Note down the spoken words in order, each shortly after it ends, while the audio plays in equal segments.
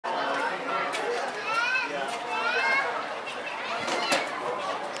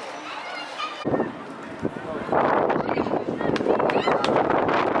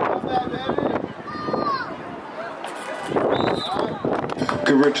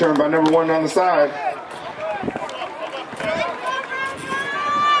Return by number 1 on the side.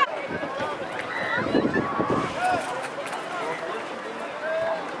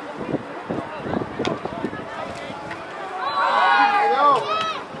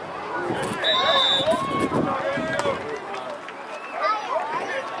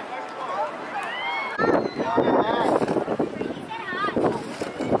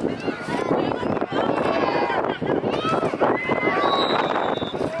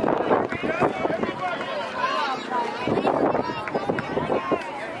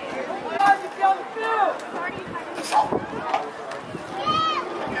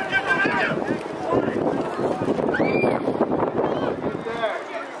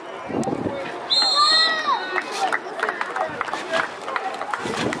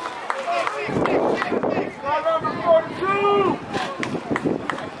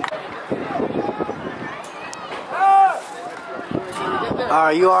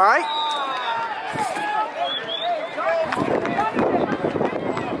 Are you all right?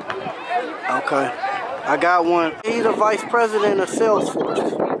 Okay. I got one. He's the vice president of Salesforce.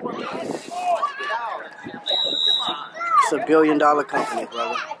 It's a $1 billion company,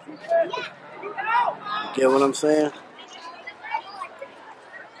 brother. Get what I'm saying?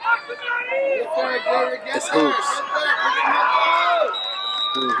 It's hoops.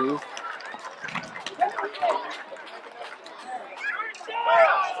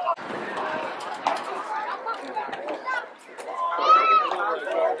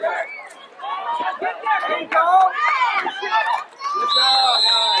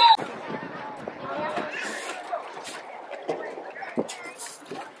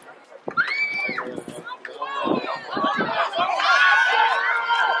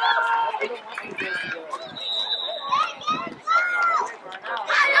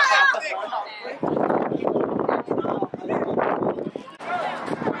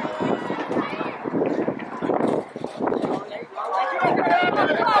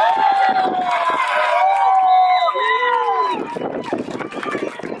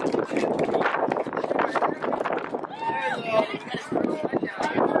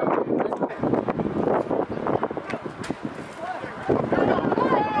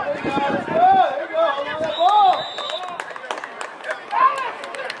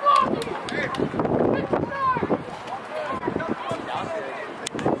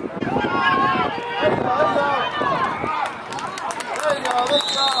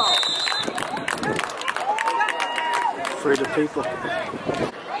 Free the people.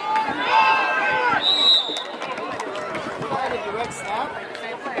 Direct snap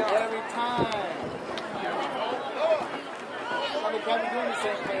every time. I'm doing the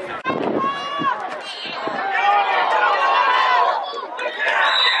same thing.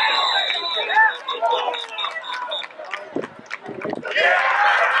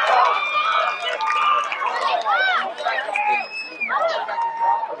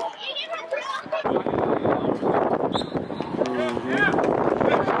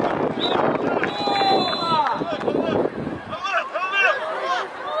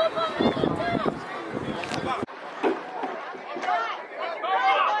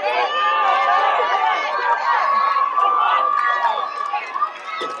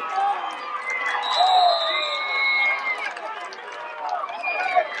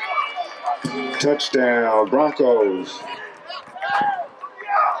 Touchdown, Broncos.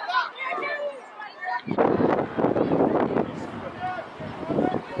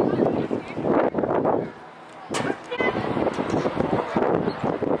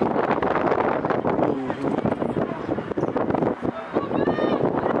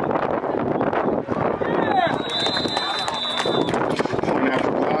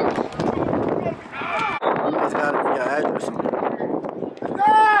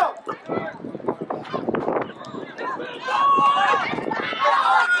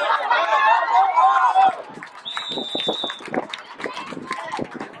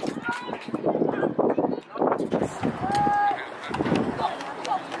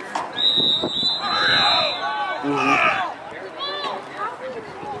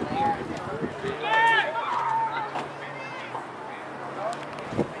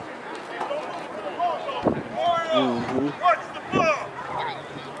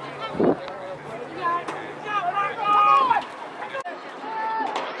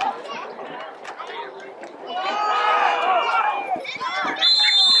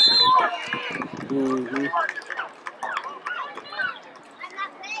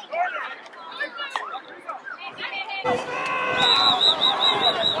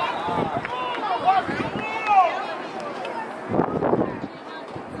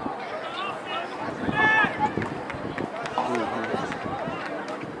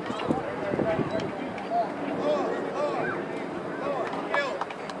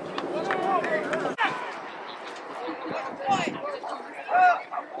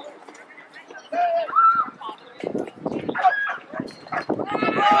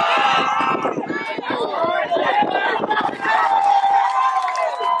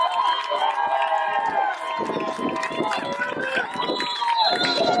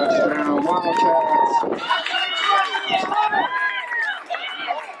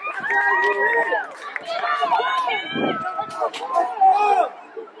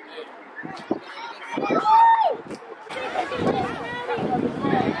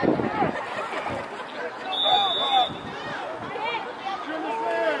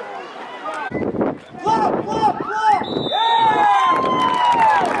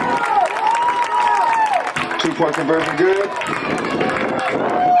 Two-point conversion good.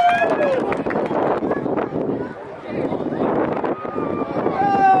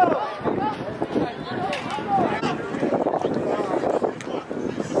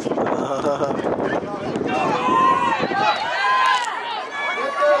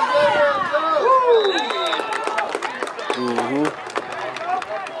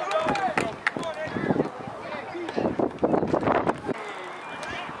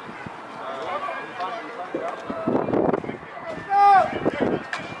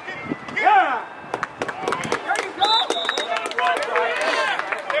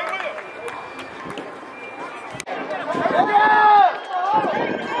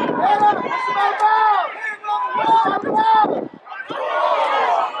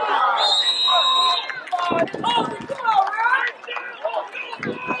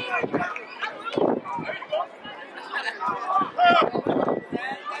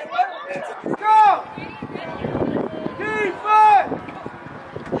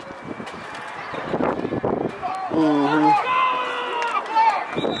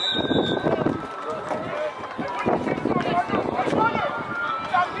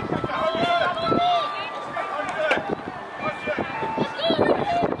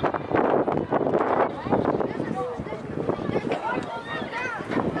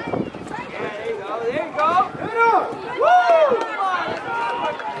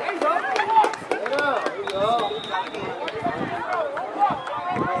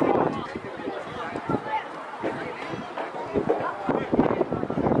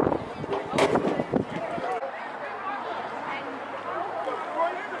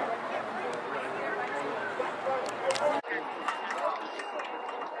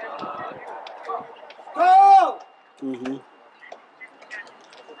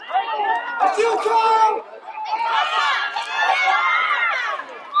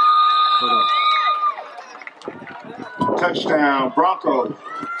 Touchdown, Broncos.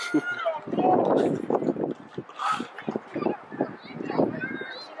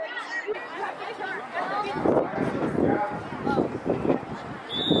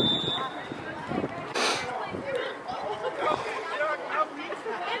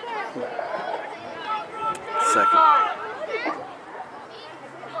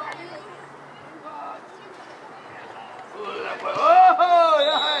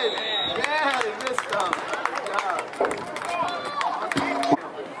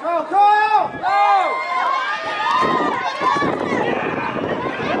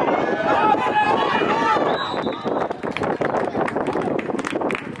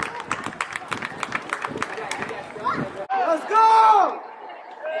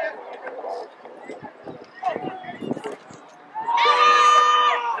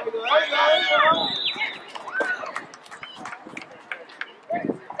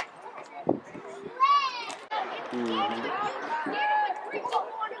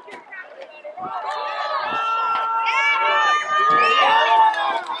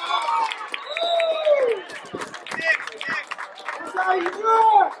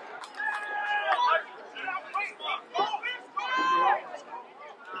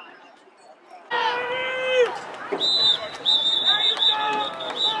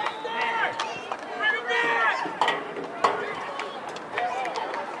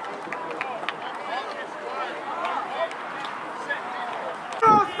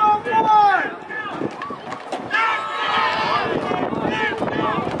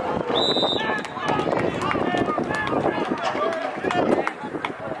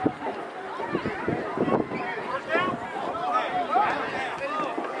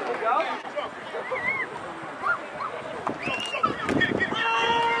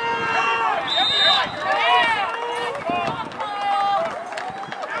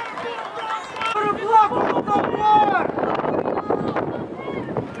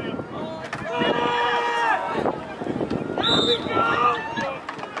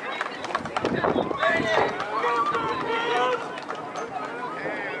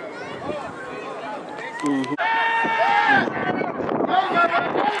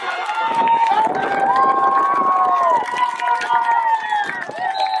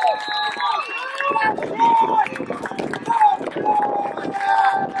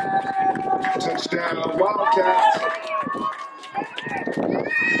 Touchdown, Wildcats.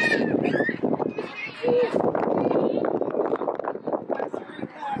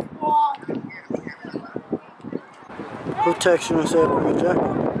 Protection is that project.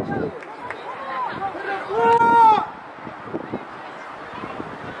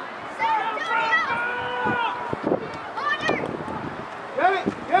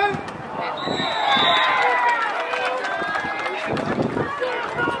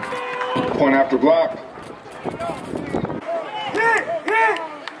 Point after block.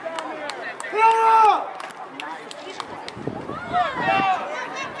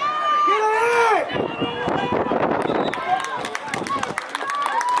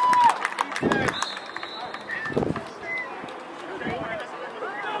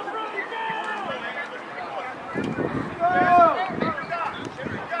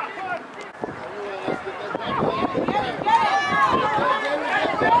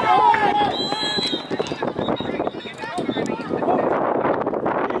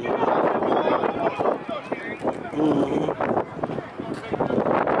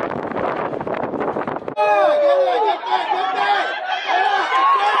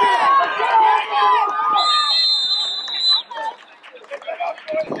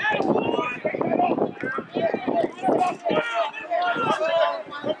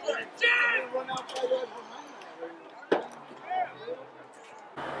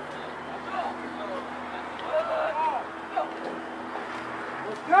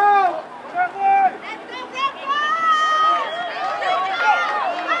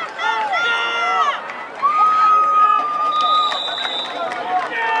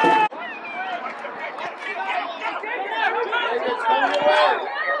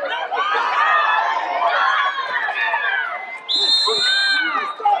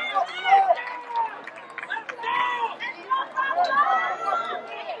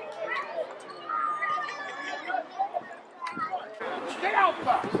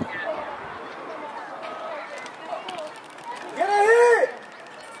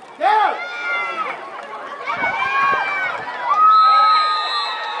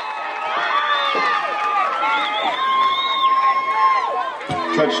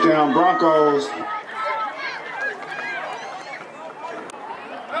 Touchdown Broncos.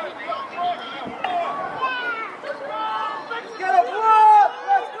 Get a block!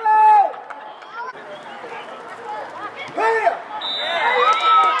 Let's go! Bam!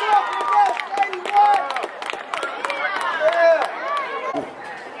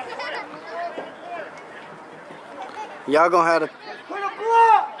 Y'all gonna have to. Put a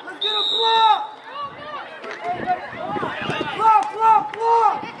block! Let's get a block! Block, block,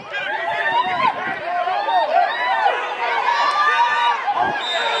 block!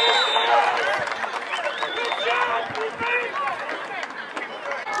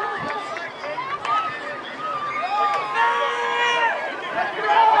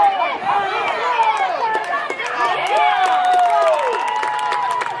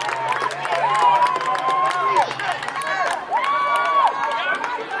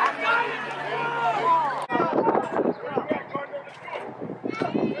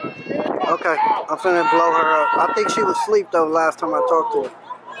 Okay, I'm finna blow her up. I think she was asleep though last time I talked to her.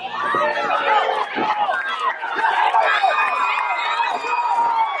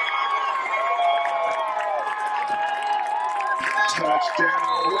 Touchdown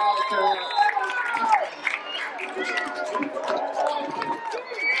Wildcats.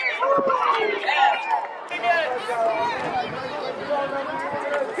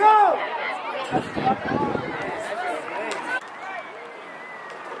 Go!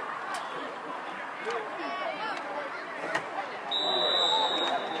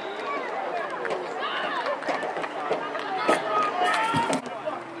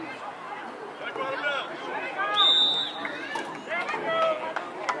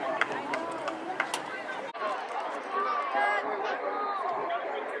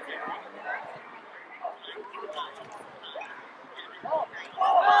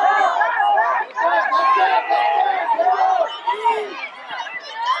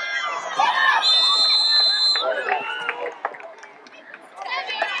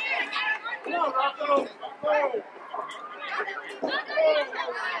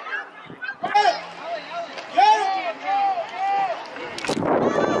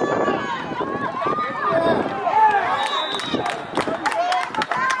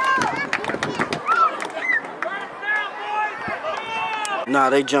 Nah,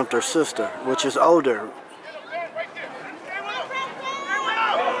 they jumped her sister, which is older.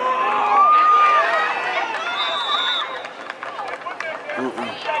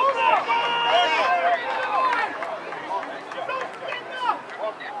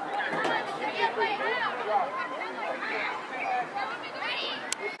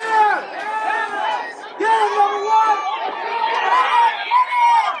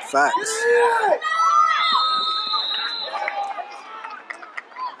 Facts.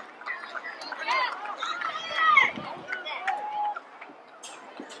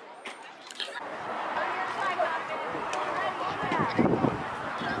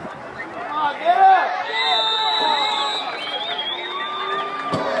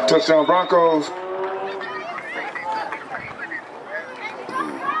 Touchdown Broncos.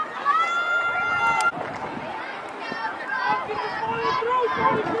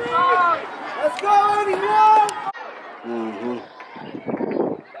 Let's go, anyone!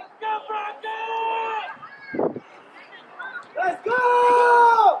 Let's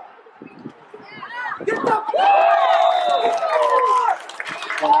go! Get the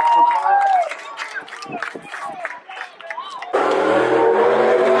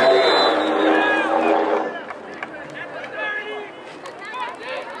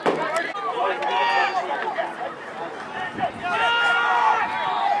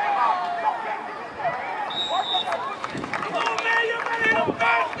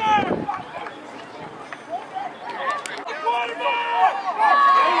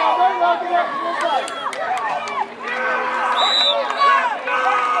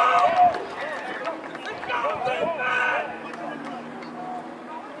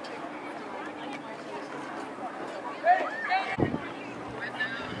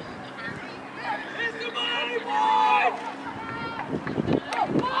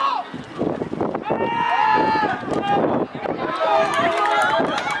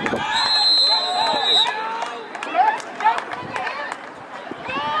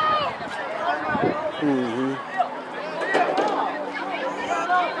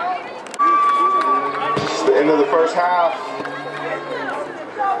It's the end of the first half.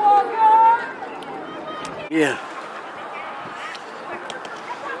 Yeah.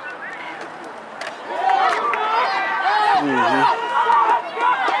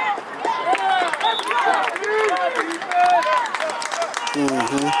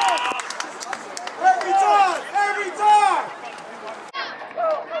 Every time! Every time!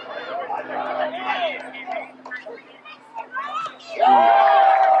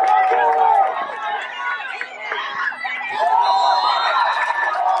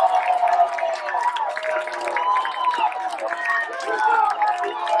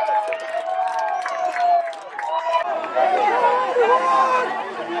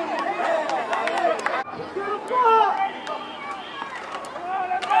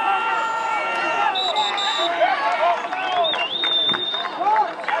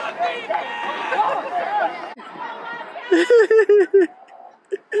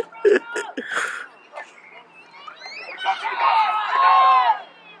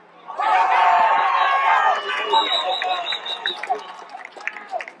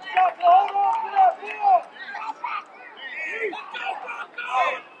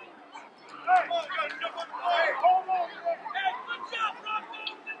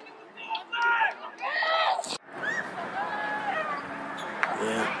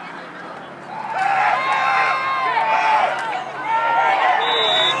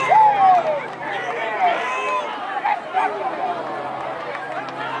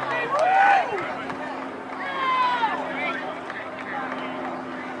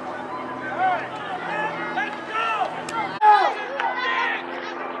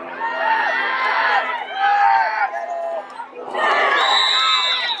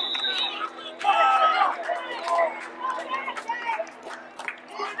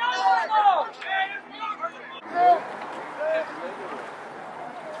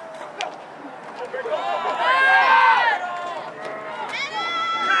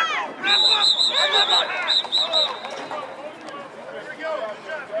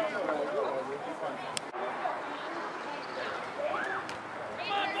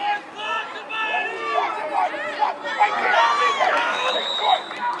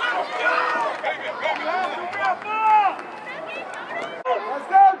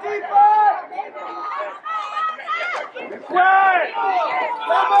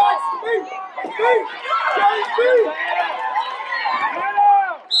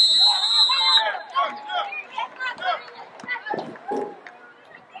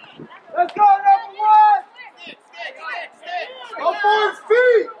 Let's go, number one! Go for his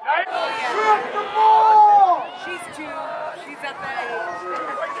feet! Grab the ball! She's at the age.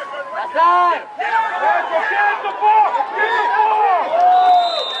 That's time! Get the ball! Get the ball!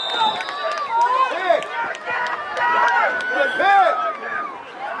 Hit! Hit!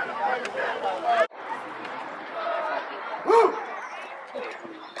 Woo!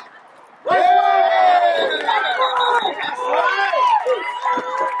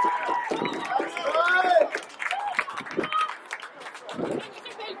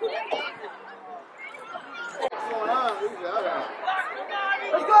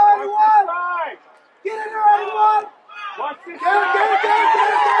 Let's go, everyone! Get in there, everyone! Watch this. Get it!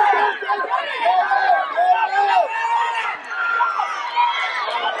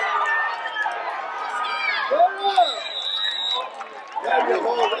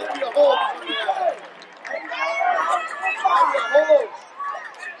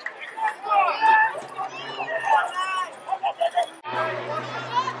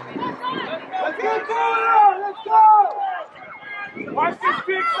 Let's get going! Let's go! Watch this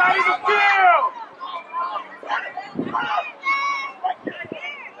big side of the field.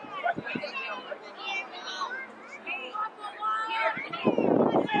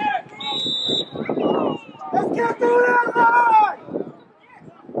 Let's get through that line!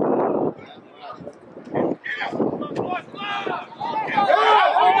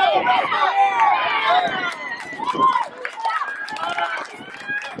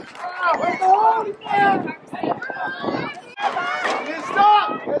 Let's stop!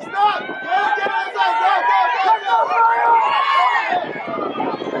 Get inside! Go!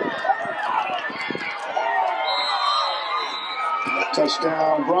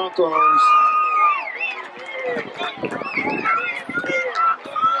 Touchdown, Broncos.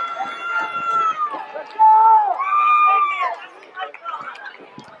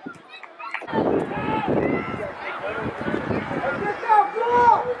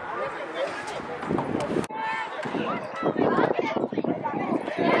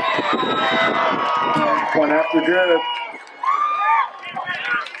 One after good.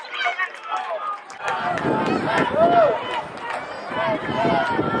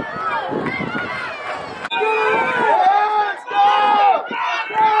 Let's go!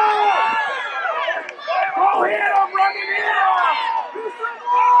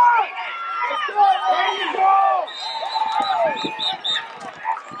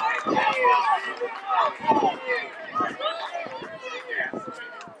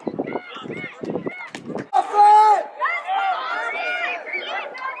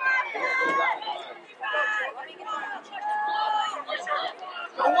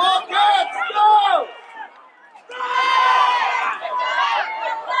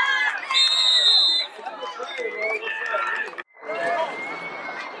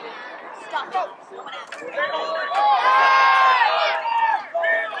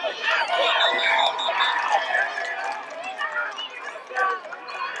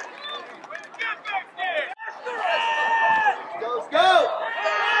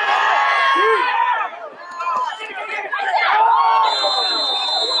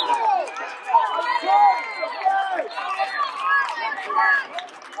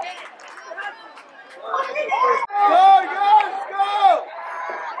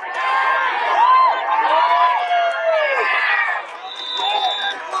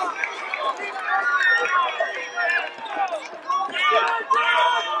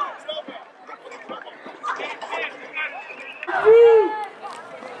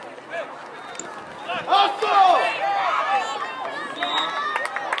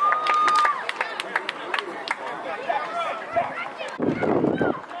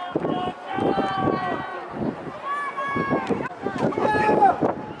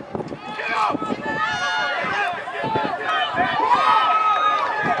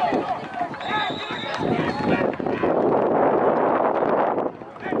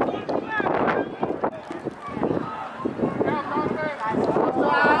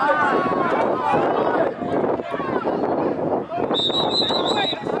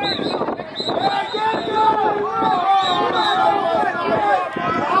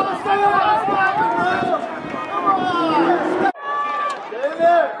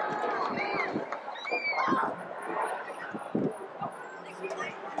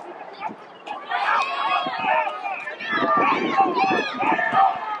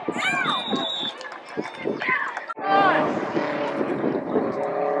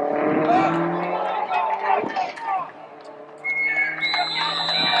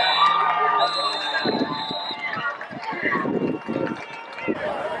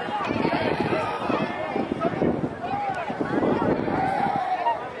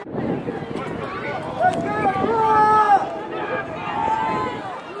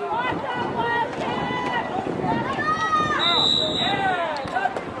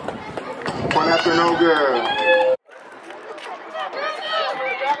 good.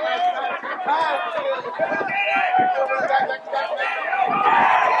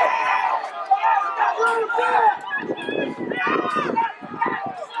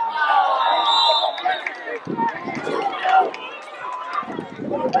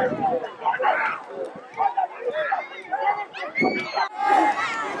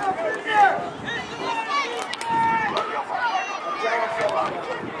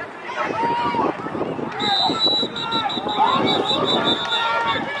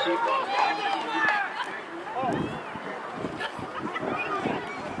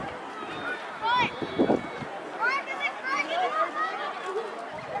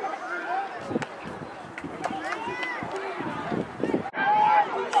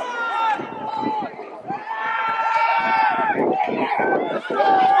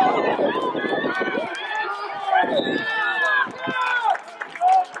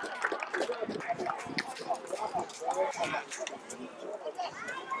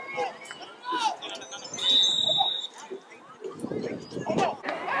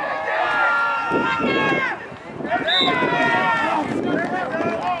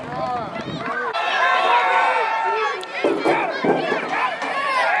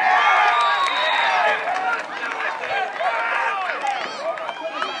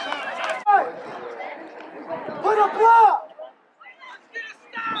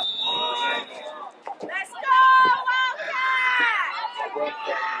 Let's go,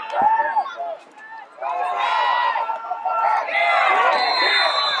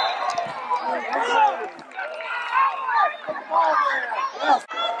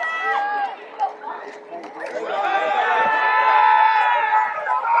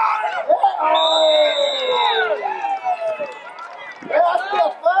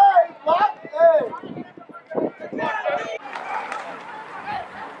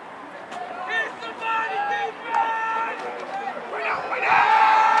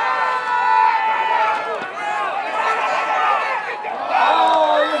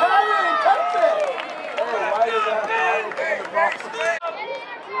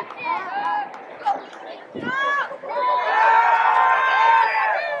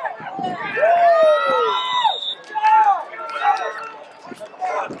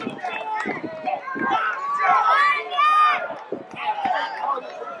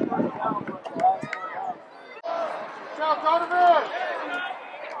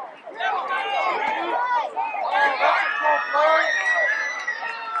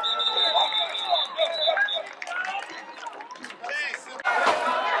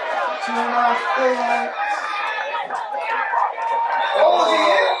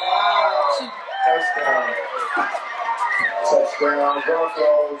 Touchdown. Touchdown,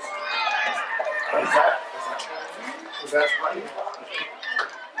 Broncos. Is that funny?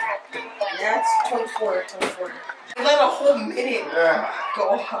 Yeah, it's 24. You let a whole minute go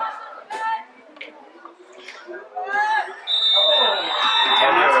off.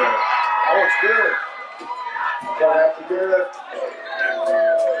 Oh, it's good. Got after good.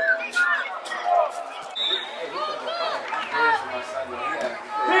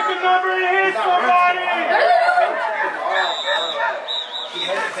 Pick a number and hit somebody! He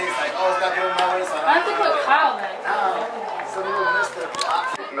hesitates like, oh, it's not going my way, so I have to put Kyle then. some of them missed it.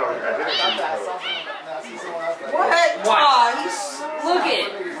 No, I didn't. What? Nice. Look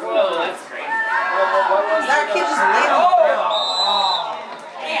it. Whoa, that's great. That kid just laid on the ground.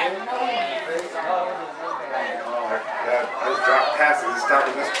 Those drop passes is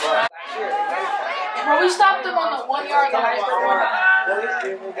stopping this clock. Bro, we stopped him on the 1 yard line.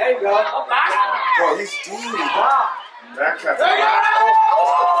 There you go. Bro, he's deep. That cat's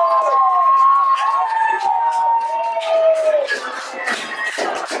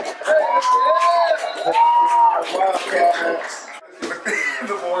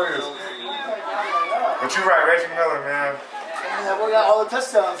the Warriors. But you're right, Reggie Miller, man. Yeah, we got all the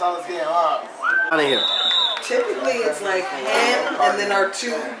touchdowns on this game, huh? Out of here. Typically, it's like him and then our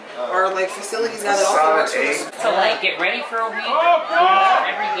two, our like facilities got it Solid also. eight. So like get ready for a week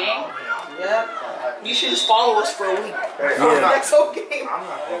every game. Yep. You should just follow us for a week. Hey, Next whole game. I'm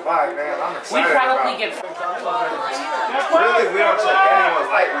not gonna lie, man. I'm We excited probably about get Really, we don't take anyone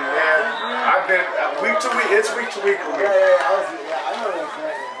lightly, man. I've been week to week. It's week to week for me. I know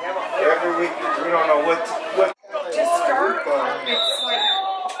that. Every week, we don't know what. Just start. It's like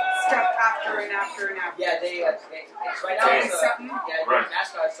step after and after and after. Yeah, they right now Okay. it's Something. Right.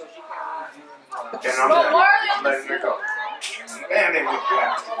 mascot, so she can't really do And I'm letting it go. And they look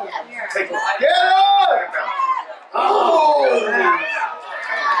back. Take it. Get up! Oh!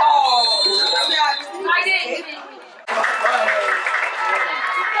 I didn't.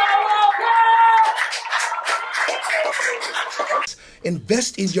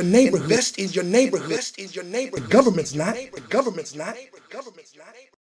 Invest in your neighborhood. Invest in your neighborhood. Invest in your neighborhood. The government's not. The government's not. The government's not.